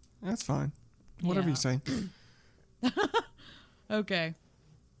things. That's fine. Whatever you say. Okay.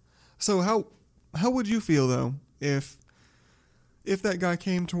 So how would you feel, though, if that guy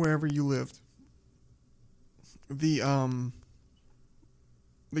came to wherever you lived? The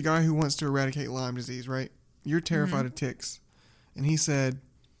guy who wants to eradicate Lyme disease, right? You're terrified of ticks. And he said,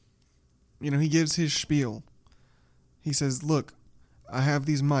 you know, he gives his spiel. He says, look, I have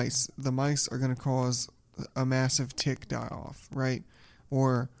these mice. The mice are going to cause a massive tick die-off, right?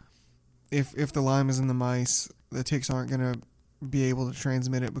 Or if the Lyme is in the mice, the ticks aren't going to be able to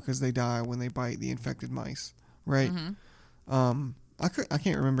transmit it because they die when they bite the infected mice, right? Mm-hmm. I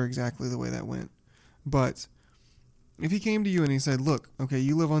can't remember exactly the way that went. But if he came to you and he said, look, okay,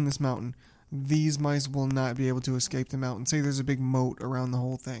 you live on this mountain. These mice will not be able to escape the mountain. Say there's a big moat around the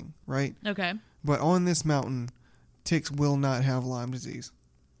whole thing, right? Okay. But on this mountain, ticks will not have Lyme disease.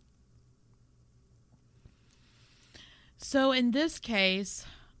 So in this case,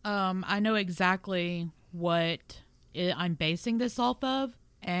 I know exactly what I'm basing this off of,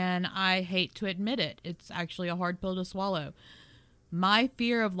 and I hate to admit it. It's actually a hard pill to swallow. My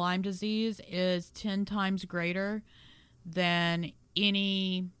fear of Lyme disease is 10 times greater than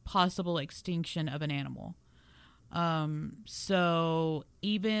any possible extinction of an animal. So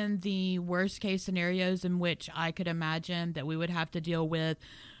even the worst case scenarios in which I could imagine that we would have to deal with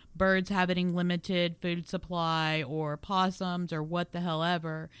birds having limited food supply or possums or what the hell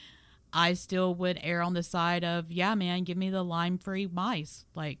ever, I still would err on the side of, yeah, man, give me the Lyme-free mice.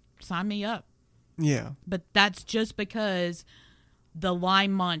 Like, sign me up. Yeah. But that's just because the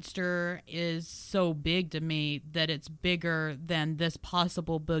Lyme monster is so big to me that it's bigger than this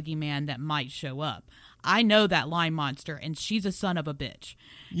possible boogeyman that might show up. I know that Lyme monster, and she's a son of a bitch.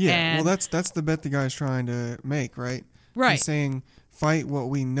 Yeah, and well, that's the bet the guy's trying to make, right? Right. He's saying, fight what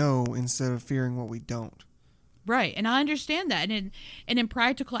we know instead of fearing what we don't. Right, and I understand that. And in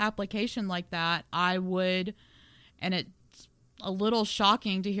practical application like that, I would, and it's a little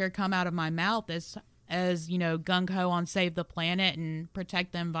shocking to hear come out of my mouth as you know, gung-ho on save the planet and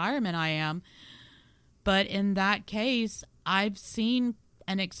protect the environment I am. But in that case, I've seen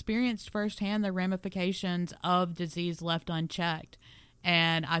and experienced firsthand the ramifications of disease left unchecked.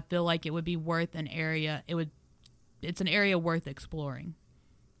 And I feel like it would be worth an area. It's an area worth exploring.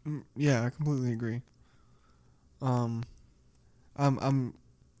 Yeah, I completely agree. I'm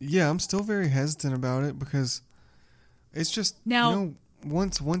still very hesitant about it because it's just, now, you know,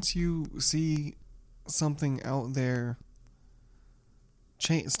 once you see something out there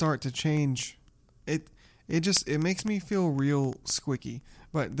start to change, it makes me feel real squicky.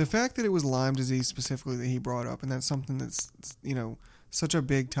 But the fact that it was Lyme disease specifically that he brought up, and that's something that's, you know, such a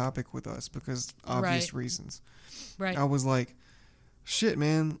big topic with us because obvious reasons. Right. I was like, shit,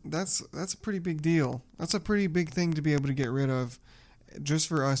 man, that's a pretty big deal. That's a pretty big thing to be able to get rid of just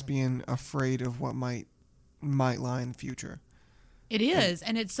for us being afraid of what might lie in the future. It is,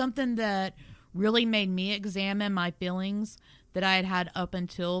 and it's something that really made me examine my feelings that I had had up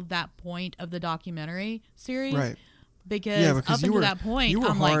until that point of the documentary series. Right. Because up until that point, you were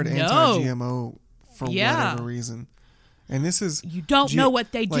I'm hard like, no. anti-GMO for whatever reason. And this is... You don't know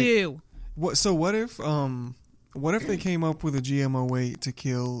what they do. So what if they came up with a GMO way to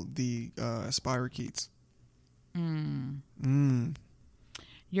kill the spirochetes?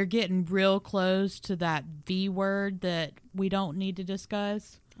 You're getting real close to that V word that we don't need to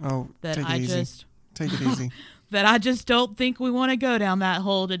discuss. Oh, that take it I easy. just Take it easy. that I just don't think we want to go down that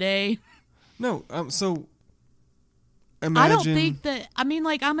hole today. No, so imagine. I don't think that. I mean,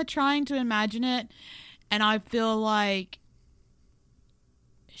 like, I'm trying to imagine it, and I feel like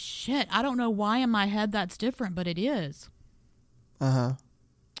shit. I don't know why in my head that's different, but it is. Uh-huh.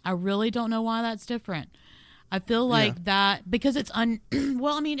 I really don't know why that's different. I feel like that because it's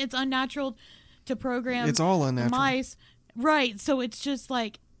well, I mean, it's unnatural to program. It's all unnatural. Mice, right? So it's just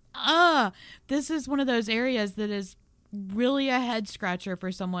like, this is one of those areas that is really a head scratcher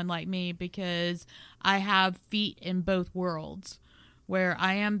for someone like me because I have feet in both worlds, where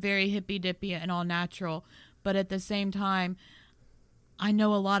I am very hippy dippy and all natural, but at the same time, I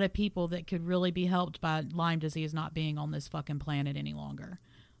know a lot of people that could really be helped by Lyme disease not being on this fucking planet any longer.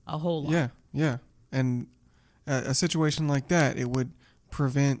 A whole lot. Yeah. And a situation like that, it would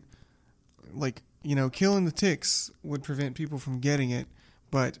prevent, like, killing the ticks would prevent people from getting it,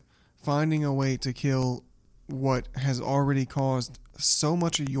 but finding a way to kill what has already caused so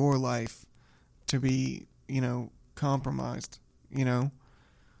much of your life to be, compromised, I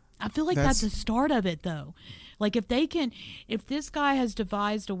feel like that's the start of it, though. Like, if this guy has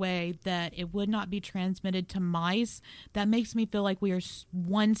devised a way that it would not be transmitted to mice, that makes me feel like we are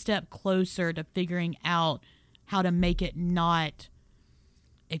one step closer to figuring out how to make it not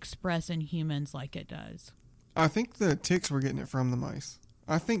express in humans like it does. I think the ticks were getting it from the mice.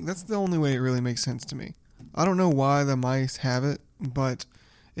 I think that's the only way it really makes sense to me. I don't know why the mice have it, but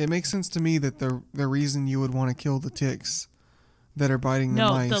it makes sense to me that the reason you would want to kill the ticks that are biting the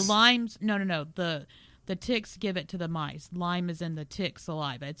mice. No, the limes. No. The ticks give it to the mice. Lyme is in the tick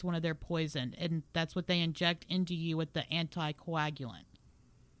saliva. It's one of their poison, and that's what they inject into you with the anticoagulant.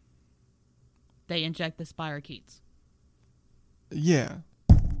 They inject the spirochetes. Yeah.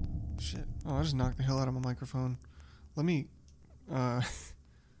 Shit. Oh, I just knocked the hell out of my microphone. Let me...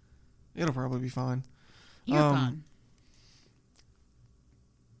 it'll probably be fine. You're fine.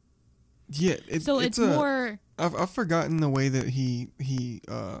 Yeah. It's more... I've forgotten the way that he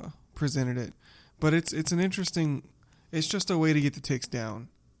presented it. But it's an interesting... It's just a way to get the ticks down.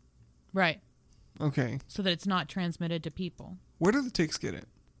 Right. Okay. So that it's not transmitted to people. Where do the ticks get it?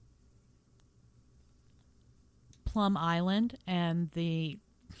 Plum Island and the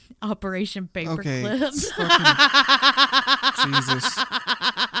Operation Paperclip. Okay. Jesus.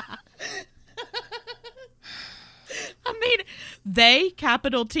 I mean, they,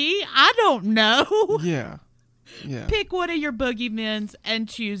 capital T, I don't know. Yeah. Pick one of your boogeymens and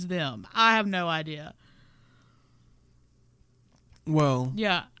choose them. I have no idea. Well.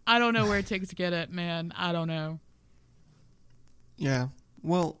 Yeah, I don't know where ticks get it, man. I don't know. Yeah.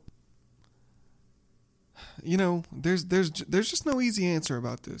 Well, there's just no easy answer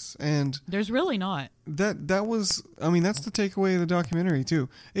about this, and there's really not. That was, I mean, that's the takeaway of the documentary too.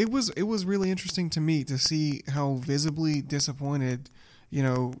 It was really interesting to me to see how visibly disappointed,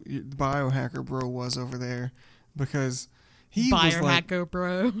 biohacker bro was over there, because he was like, biohacker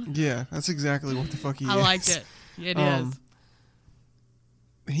bro. Yeah, that's exactly what the fuck he is. I liked it. It is.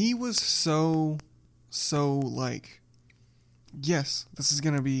 He was so like, yes, this is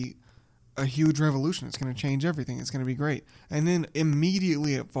gonna be a huge revolution. It's going to change everything. It's going to be great. And then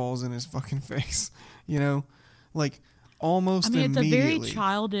immediately it falls in his fucking face, like almost immediately. It's a very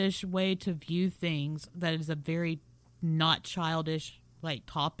childish way to view things. That is a very not childish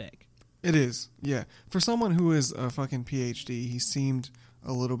topic. It is. Yeah. For someone who is a fucking PhD, he seemed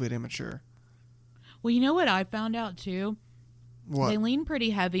a little bit immature. Well, you know what I found out too? What? They lean pretty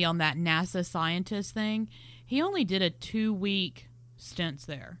heavy on that NASA scientist thing. He only did a 2-week stint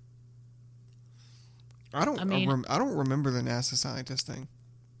there. I don't remember the NASA scientist thing.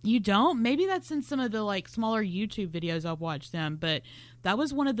 You don't? Maybe that's in some of the smaller YouTube videos I've watched them, but that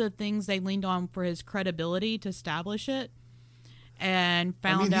was one of the things they leaned on for his credibility to establish it, and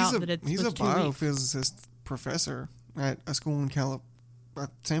found out that it's he's a biophysicist professor at a school in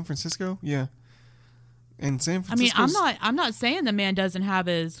San Francisco. Yeah, and San Francisco. I mean, I'm not saying the man doesn't have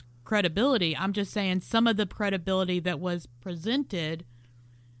his credibility. I'm just saying some of the credibility that was presented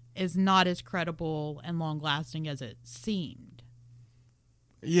is not as credible and long-lasting as it seemed.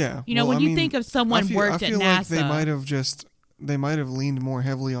 Yeah. When you think of someone worked at NASA... I feel like they might have leaned more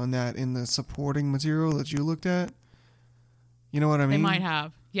heavily on that in the supporting material that you looked at. You know what I mean? They might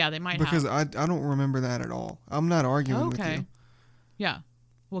have. Yeah, they might have. Because I don't remember that at all. I'm not arguing with you. Yeah.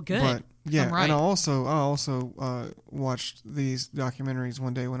 Well, good. But, yeah, right. And I also watched these documentaries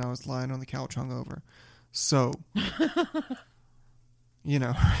one day when I was lying on the couch hungover. So...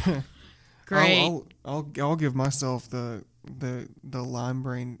 Great. I'll give myself the the lime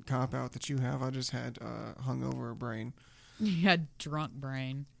brain cop out that you have. I just had hungover brain. You had drunk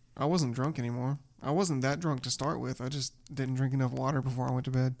brain. I wasn't drunk anymore. I wasn't that drunk to start with. I just didn't drink enough water before I went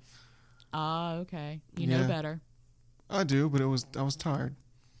to bed. Ah, okay. You know better. I do, but I was tired.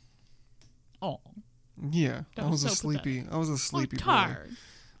 Oh. Yeah, That I was was a so sleepy. pathetic. I was a sleepy I'm boy. tired.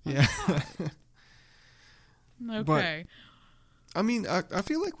 Yeah. Okay. I mean, I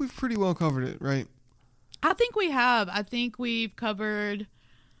feel like we've pretty well covered it, right? I think we have. I think we've covered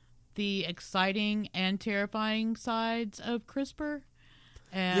the exciting and terrifying sides of CRISPR.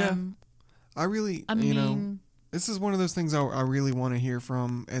 And I really, I you know, mean, this is one of those things I really want to hear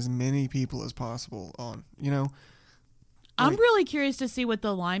from as many people as possible on, you know. I'm Like- really curious to see what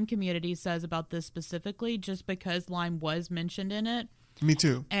the Lyme community says about this specifically, just because Lyme was mentioned in it. Me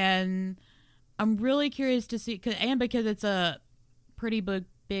too. And I'm really curious to see, and because it's a pretty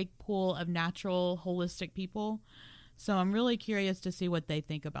big pool of natural, holistic people. So I'm really curious to see what they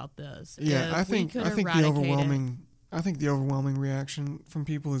think about this. Yeah, If I we think could the eradicate it. overwhelming reaction from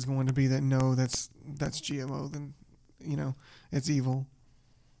people is going to be that no, that's GMO. Then, you know, it's evil.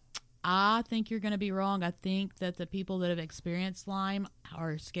 I think you're going to be wrong. I think that the people that have experienced Lyme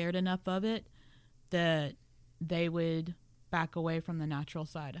are scared enough of it that they would back away from the natural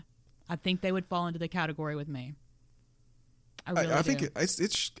side. I think they would fall into the category with me. I really I do. think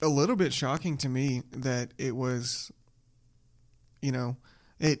it's a little bit shocking to me that it was, you know,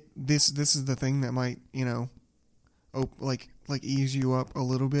 this is the thing that might, you know, like ease you up a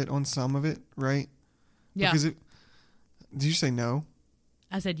little bit on some of it, right? Yeah. Because did you say no?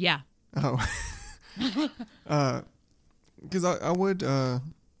 I said, yeah. Oh, because I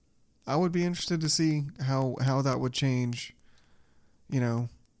would be interested to see how that would change, you know.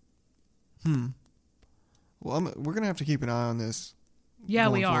 Well, we're gonna have to keep an eye on this. Yeah,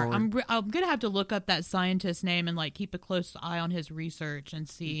 we going are. forward. I'm going to have to look up that scientist's name and like keep a close eye on his research and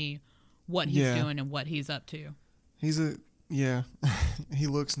see what he's Yeah. doing and what he's up to. He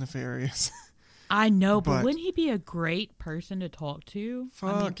looks nefarious. I know, but But- wouldn't he be a great person to talk to?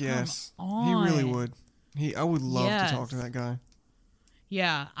 Fuck come yes, on. he really would. I would love Yes. to talk to that guy.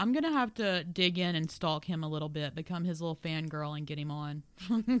 Yeah, I'm going to have to dig in and stalk him a little bit, become his little fangirl and get him on.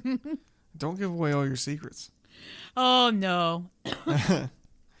 Don't give away all your secrets. Oh, no.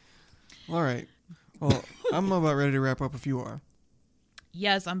 All right. Well, I'm about ready to wrap up if you are.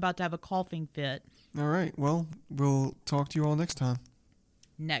 Yes, I'm about to have a coughing fit. All right. Well, we'll talk to you all next time.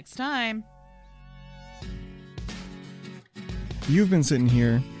 Next time. You've been sitting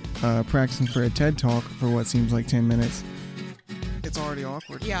here practicing for a TED Talk for what seems like 10 minutes. It's already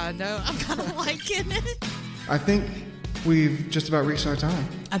awkward. Yeah, I know. I'm kind of liking it. I think we've just about reached our time.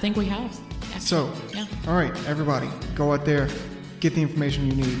 I think we have. So, Yeah. all right, everybody, go out there, get the information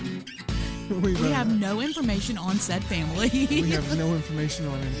you need. We have no information on said family. we have no information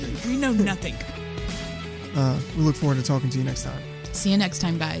on anything. We know nothing. We look forward to talking to you next time. See you next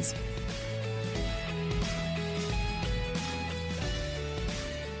time, guys.